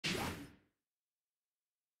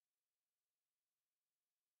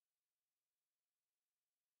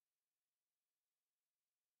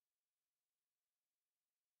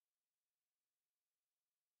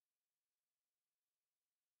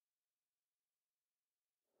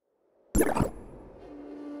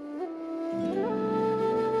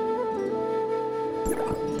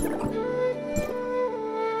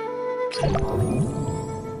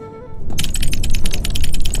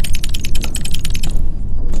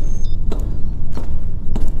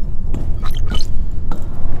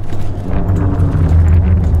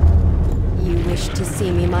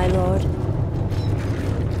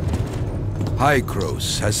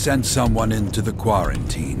Hykros has sent someone into the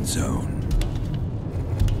quarantine zone.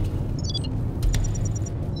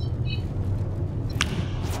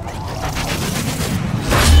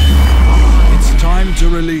 It's time to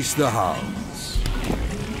release the hounds.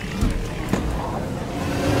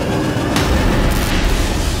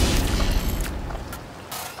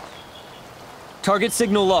 Target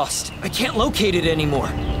signal lost. I can't locate it anymore.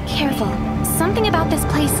 Careful. Something about this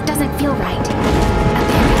place doesn't feel right.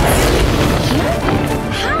 Here?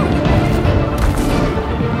 How?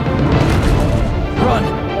 Run!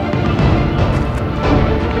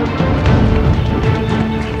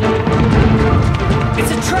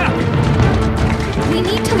 It's a trap! We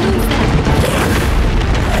need to lose them.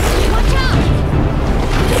 Watch out!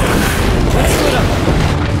 Let's split up.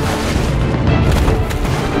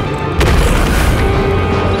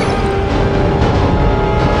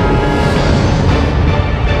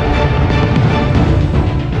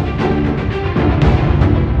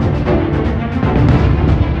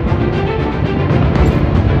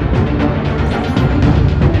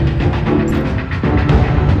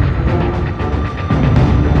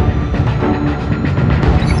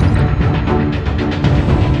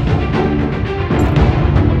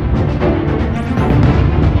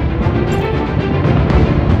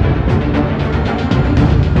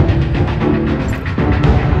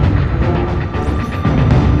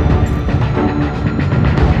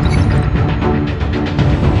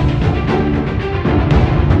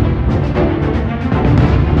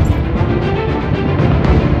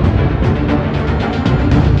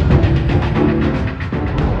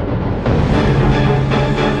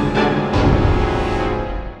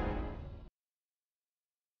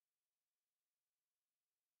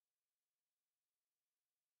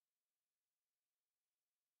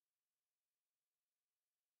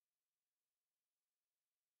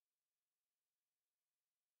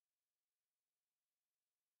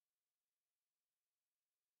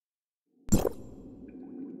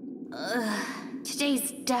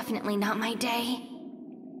 Today's definitely not my day.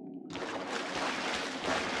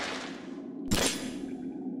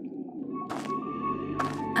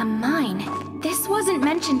 A mine? This wasn't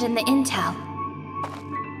mentioned in the intel.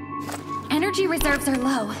 Energy reserves are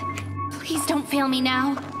low. Please don't fail me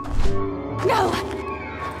now. No!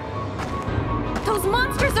 Those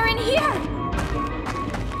monsters are in here!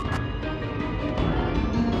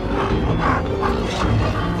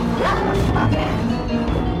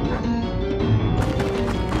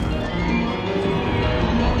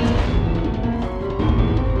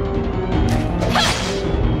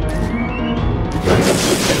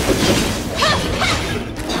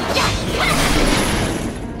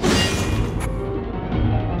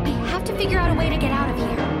 I have to figure out a way to get out of here.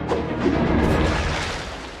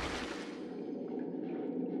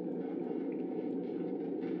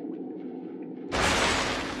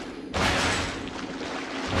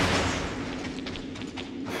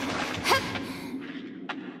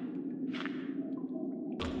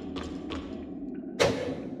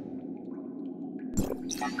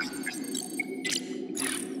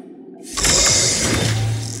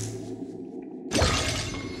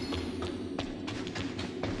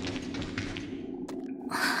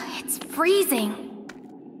 It's freezing.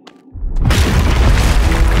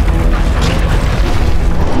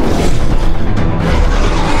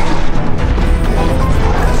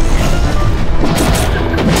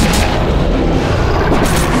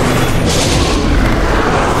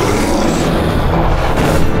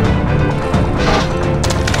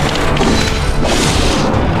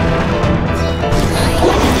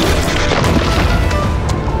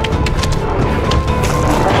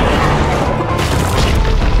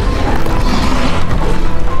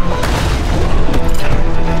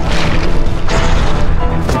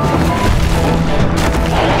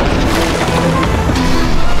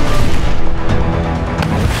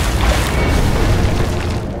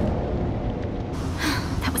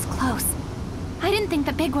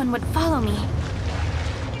 Would follow me.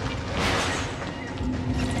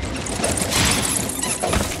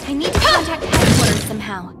 I need to contact headquarters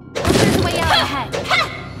somehow. There's a way out ahead.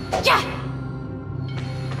 Yeah!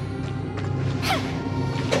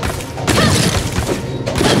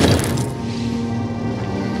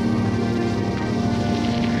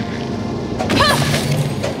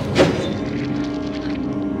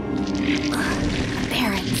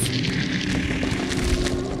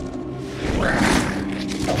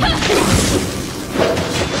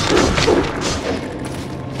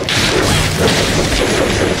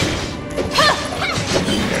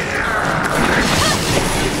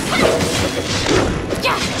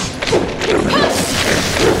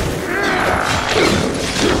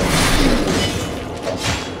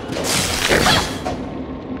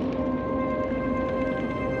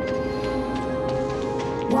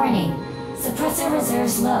 Warning. Suppressor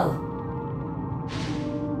reserves low.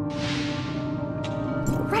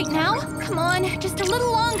 Right now? Come on, just a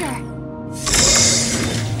little longer.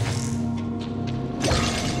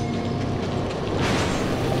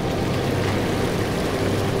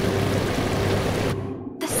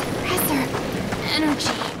 The suppressor energy.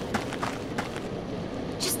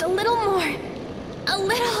 Just a little more. A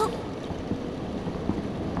little.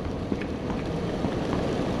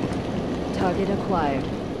 Target acquired.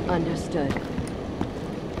 Understood.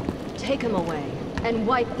 Take them away and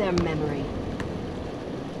wipe their memory.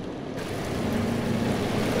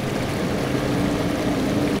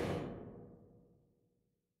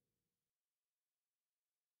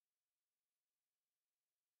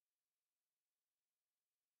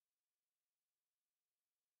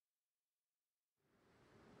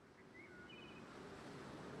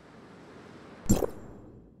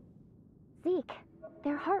 Zeke,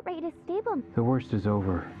 their heart rate is stable. The worst is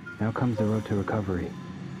over. Now comes the road to recovery.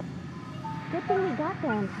 Good thing we got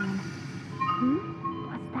there in time.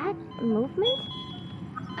 Was that movement?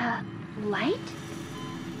 Light?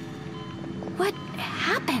 What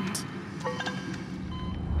happened?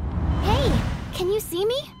 Hey, can you see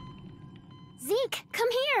me? Zeke, come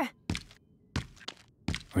here!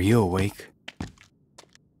 Are you awake?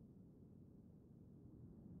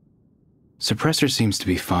 Suppressor seems to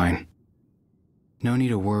be fine. No need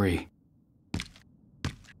to worry.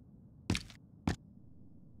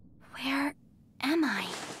 Where am I?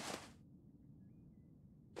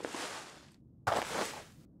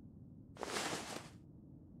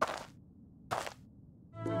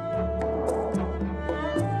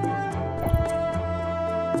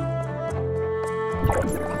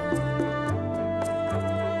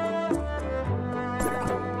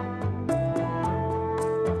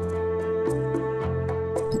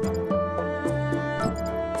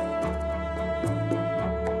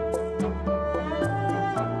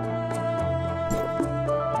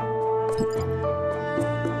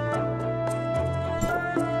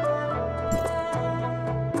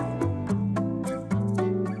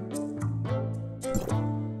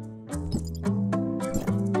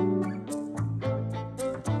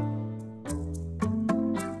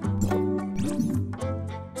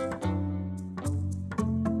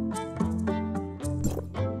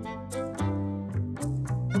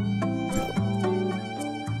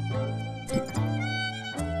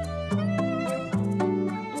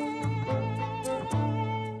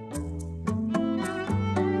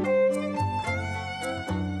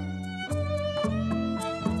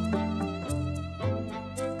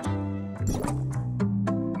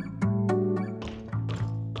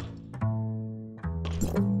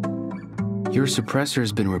 Your suppressor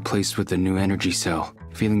has been replaced with a new energy cell.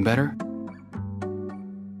 Feeling better?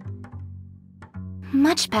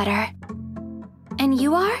 Much better. And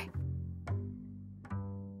you are?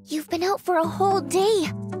 You've been out for a whole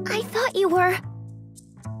day. I thought you were...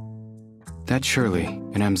 That's Shirley,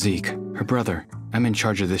 and I'm Zeke, her brother. I'm in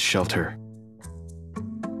charge of this shelter.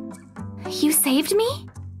 You saved me?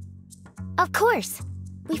 Of course.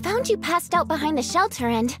 We found you passed out behind the shelter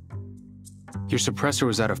and... Your suppressor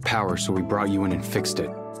was out of power, so we brought you in and fixed it.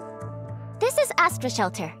 This is Astra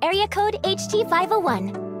Shelter, area code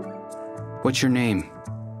HT501. What's your name?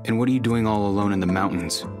 And what are you doing all alone in the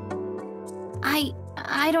mountains?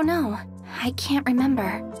 I don't know. I can't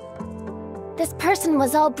remember. This person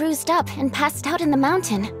was all bruised up and passed out in the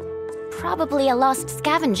mountain. Probably a lost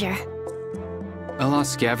scavenger. A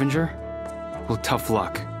lost scavenger? Well, tough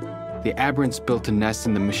luck. The aberrants built a nest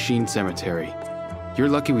in the machine cemetery. You're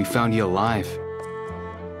lucky we found you alive.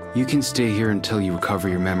 You can stay here until you recover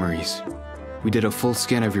your memories. We did a full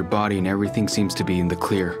scan of your body and everything seems to be in the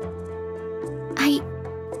clear.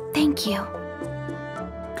 Thank you.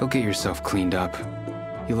 Go get yourself cleaned up.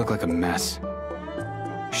 You look like a mess.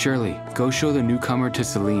 Shirley, go show the newcomer to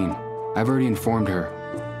Celine. I've already informed her.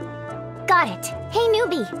 Got it. Hey,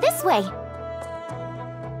 newbie, this way.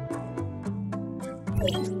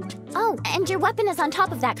 Oh, and your weapon is on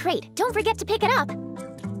top of that crate. Don't forget to pick it up.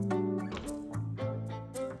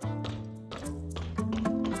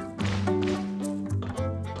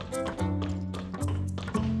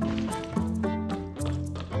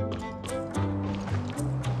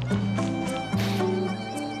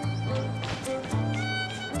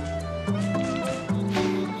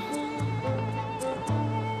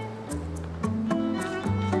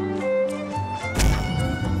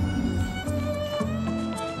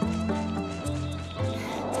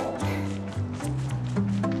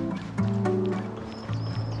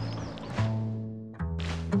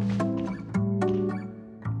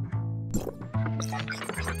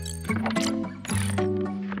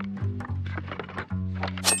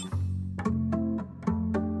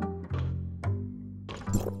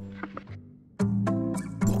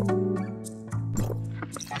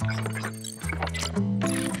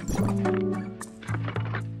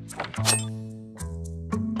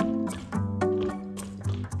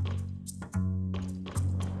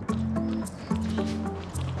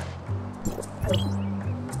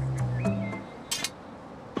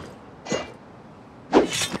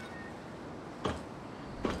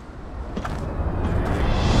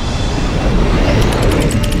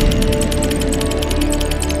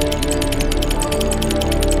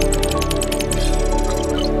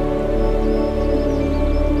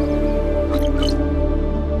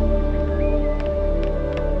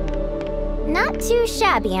 Not too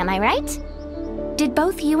shabby, am I right? Did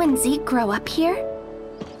both you and Zeke grow up here?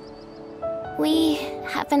 We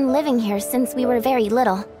have been living here since we were very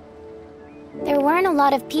little. There weren't a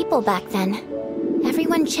lot of people back then.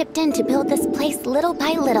 Everyone chipped in to build this place little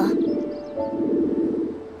by little.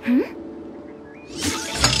 Hmm?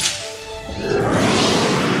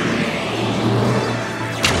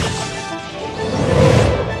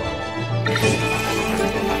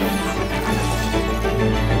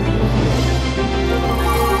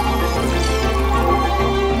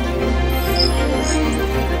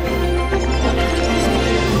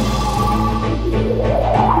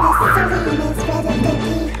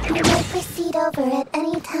 Over at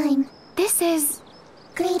any time. This is...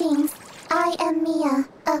 Greetings. I am Mia,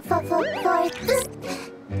 a fourth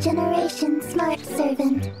generation smart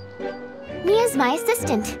servant. Mia's my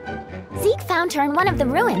assistant. Zeke found her in one of the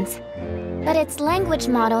ruins. But its language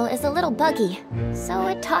model is a little buggy, so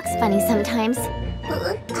it talks funny sometimes.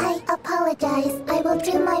 I apologize. I will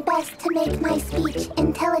do my best to make my speech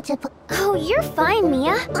intelligible. Oh, you're fine,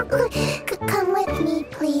 Mia. Come with me,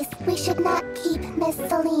 please. We should not keep Miss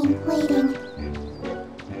Celine waiting.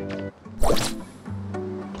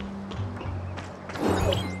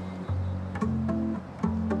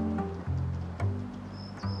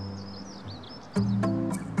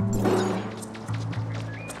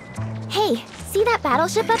 Hey, see that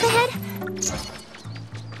battleship up ahead?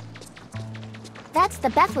 That's the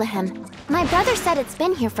Bethlehem. My brother said it's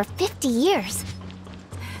been here for 50 years.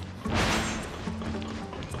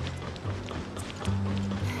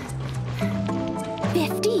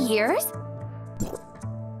 Years?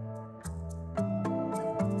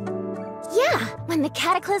 Yeah, when the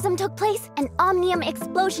cataclysm took place, an omnium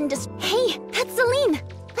explosion just... Hey, that's Celine!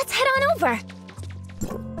 Let's head on over!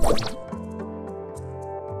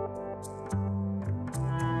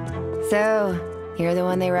 So, you're the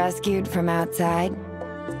one they rescued from outside?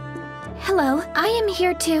 Hello, I am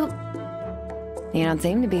here to... You don't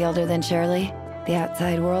seem to be older than Shirley. The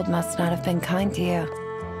outside world must not have been kind to you.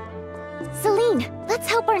 Celine, let's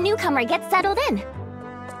help our newcomer get settled in.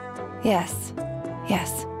 Yes.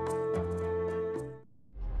 Yes.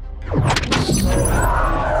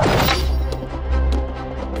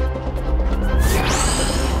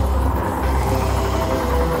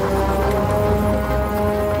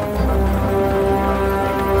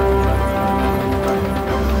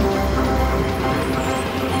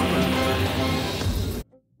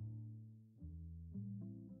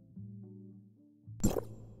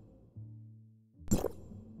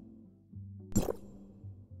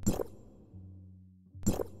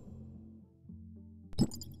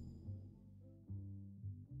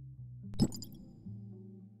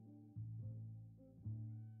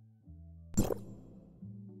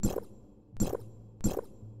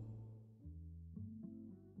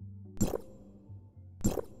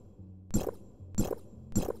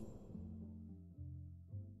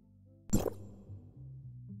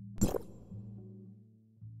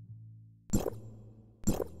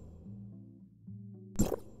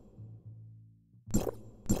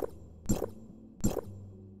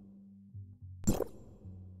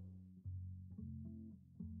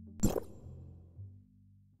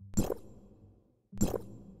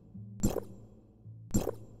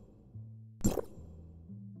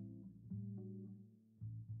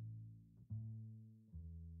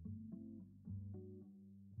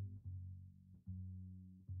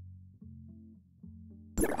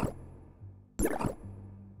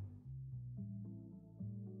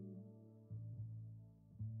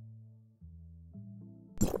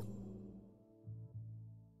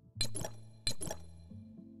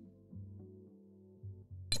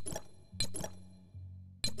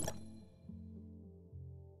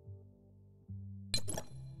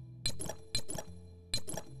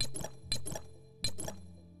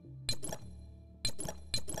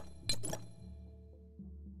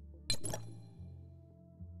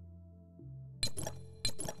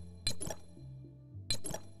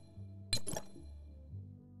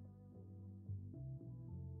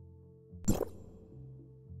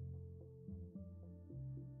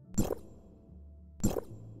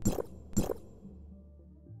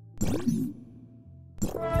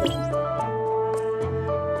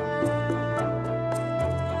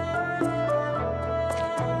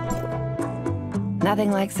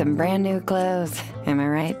 Nothing like some brand new clothes, am I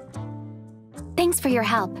right? Thanks for your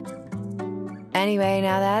help. Anyway,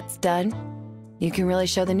 now that's done, you can really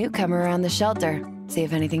show the newcomer around the shelter, see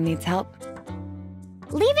if anything needs help.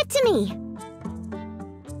 Leave it to me.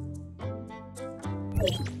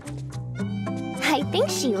 I think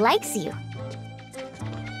she likes you.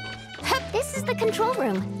 Hup. This is the control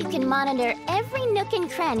room. You can monitor every nook and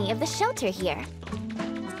cranny of the shelter here.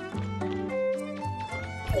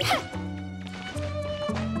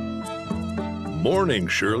 Morning,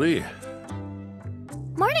 Shirley.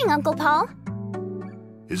 Morning, Uncle Paul.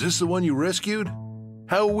 Is this the one you rescued?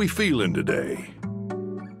 How are we feeling today?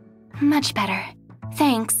 Much better.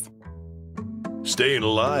 Thanks. Staying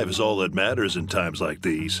alive is all that matters in times like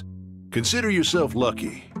these. Consider yourself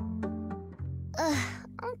lucky.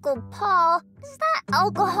 Uncle Paul, is that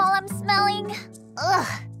alcohol I'm smelling?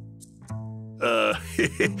 Ugh.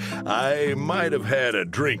 I might have had a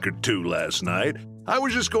drink or two last night. I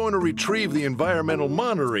was just going to retrieve the environmental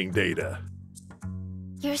monitoring data.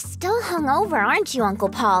 You're still hungover, aren't you, Uncle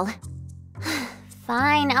Paul?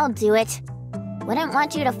 Fine, I'll do it. Wouldn't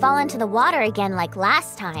want you to fall into the water again like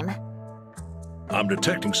last time. I'm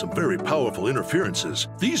detecting some very powerful interferences.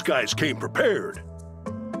 These guys came prepared.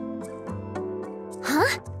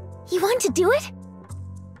 Huh? You want to do it?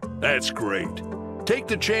 That's great. Take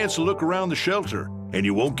the chance to look around the shelter, and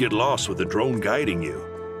you won't get lost with the drone guiding you.